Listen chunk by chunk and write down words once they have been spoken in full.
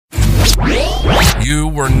You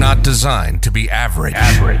were not designed to be average.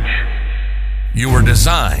 You were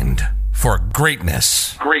designed for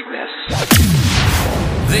greatness.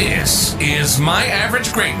 This is My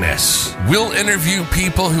Average Greatness. We'll interview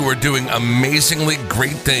people who are doing amazingly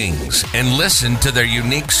great things and listen to their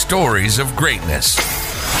unique stories of greatness.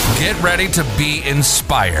 Get ready to be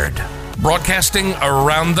inspired. Broadcasting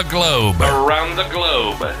around the globe.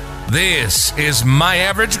 This is My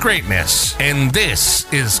Average Greatness, and this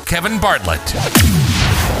is Kevin Bartlett.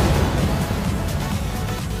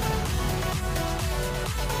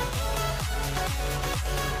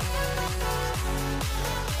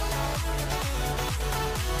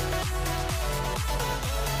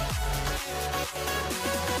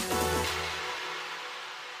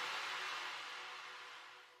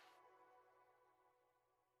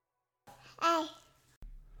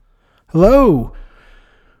 Hello,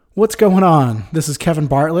 what's going on? This is Kevin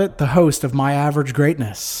Bartlett, the host of My Average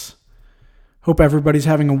Greatness. Hope everybody's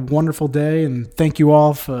having a wonderful day, and thank you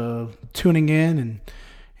all for tuning in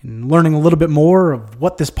and learning a little bit more of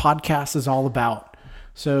what this podcast is all about.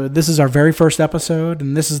 So this is our very first episode,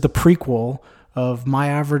 and this is the prequel of My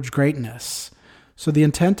Average Greatness. So the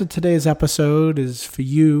intent of today's episode is for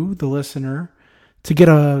you, the listener, to get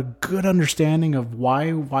a good understanding of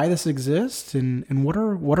why this exists and what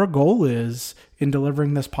our goal is in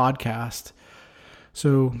delivering this podcast.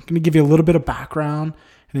 So I'm going to give you a little bit of background.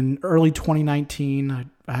 And in early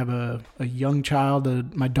 2019, I have a young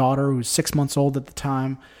child, my daughter, who was 6 months old at the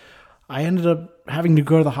time. I ended up having to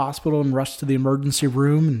go to the hospital and rush to the emergency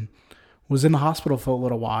room and was in the hospital for a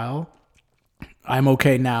little while. I'm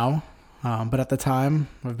okay now, but at the time,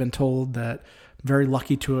 I've been told that I'm very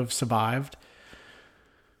lucky to have survived.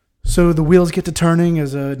 So the wheels get to turning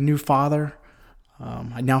as a new father.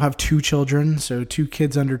 I now have 2 children, so 2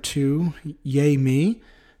 kids under 2. Yay me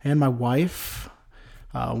and my wife.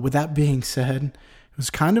 With that being said, it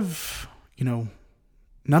was kind of, none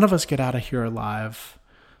of us get out of here alive.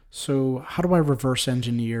 So how do I reverse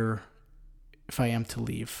engineer if I am to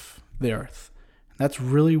leave the earth? And that's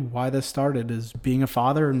really why this started, is being a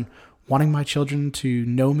father and wanting my children to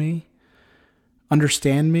know me,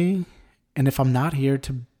 understand me, and if I'm not here,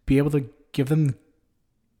 to be able to give them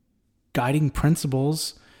guiding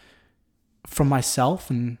principles from myself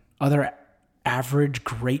and other average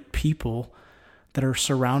great people that are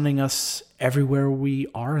surrounding us everywhere we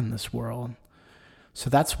are in this world. So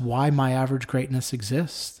that's why My Average Greatness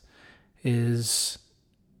exists, is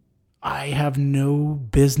I have no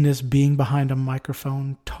business being behind a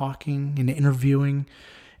microphone, talking and interviewing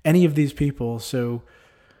any of these people. So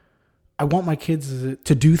I want my kids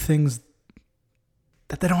to do things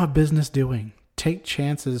that they don't have business doing. Take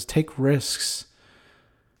chances, take risks.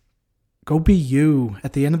 Go be you.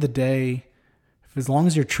 At the end of the day, as long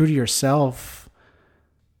as you're true to yourself,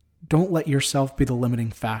 don't let yourself be the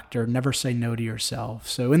limiting factor. Never say no to yourself.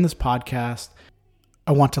 So in this podcast,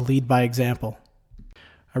 I want to lead by example.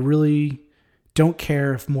 I really don't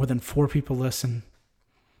care if more than 4 people listen.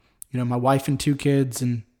 My wife and 2 kids,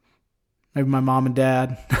 and maybe my mom and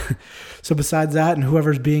dad. So besides that, and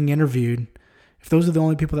whoever's being interviewed, if those are the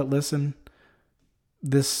only people that listen,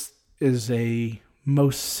 this is a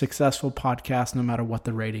most successful podcast no matter what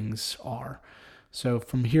the ratings are. So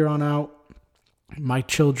from here on out, my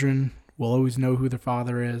children will always know who their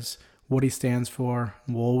father is, what he stands for.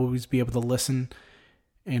 We'll always be able to listen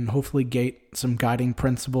and hopefully gate some guiding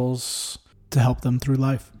principles to help them through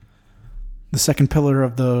life. The second pillar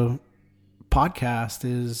of the podcast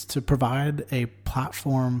is to provide a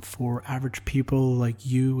platform for average people like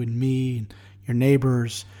you and me and your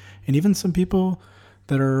neighbors, and even some people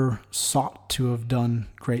that are sought to have done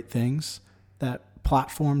great things, that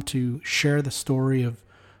platform to share the story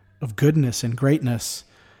of goodness and greatness.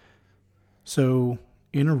 So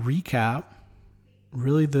in a recap,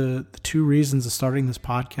 really the 2 reasons of starting this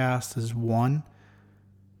podcast is 1,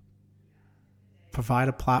 provide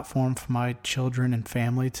a platform for my children and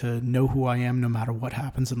family to know who I am no matter what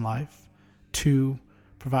happens in life. 2,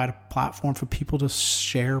 provide a platform for people to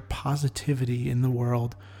share positivity in the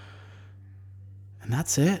world. And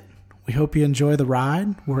that's it. We hope you enjoy the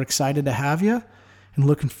ride. We're excited to have you and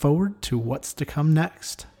looking forward to what's to come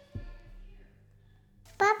next.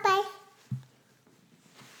 Bye-bye.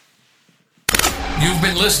 You've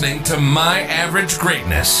been listening to My Average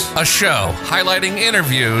Greatness, a show highlighting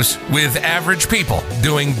interviews with average people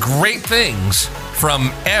doing great things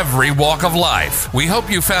from every walk of life. We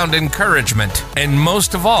hope you found encouragement and,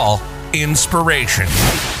 most of all, inspiration.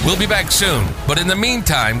 We'll be back soon, but in the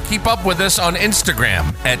meantime, keep up with us on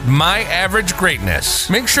Instagram at My Average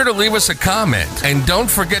Greatness. Make sure to leave us a comment and don't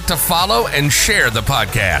forget to follow and share the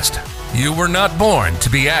podcast. You were not born to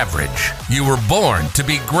be average. You were born to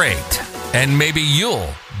be great. And maybe you'll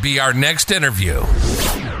be our next interview.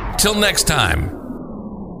 Till next time.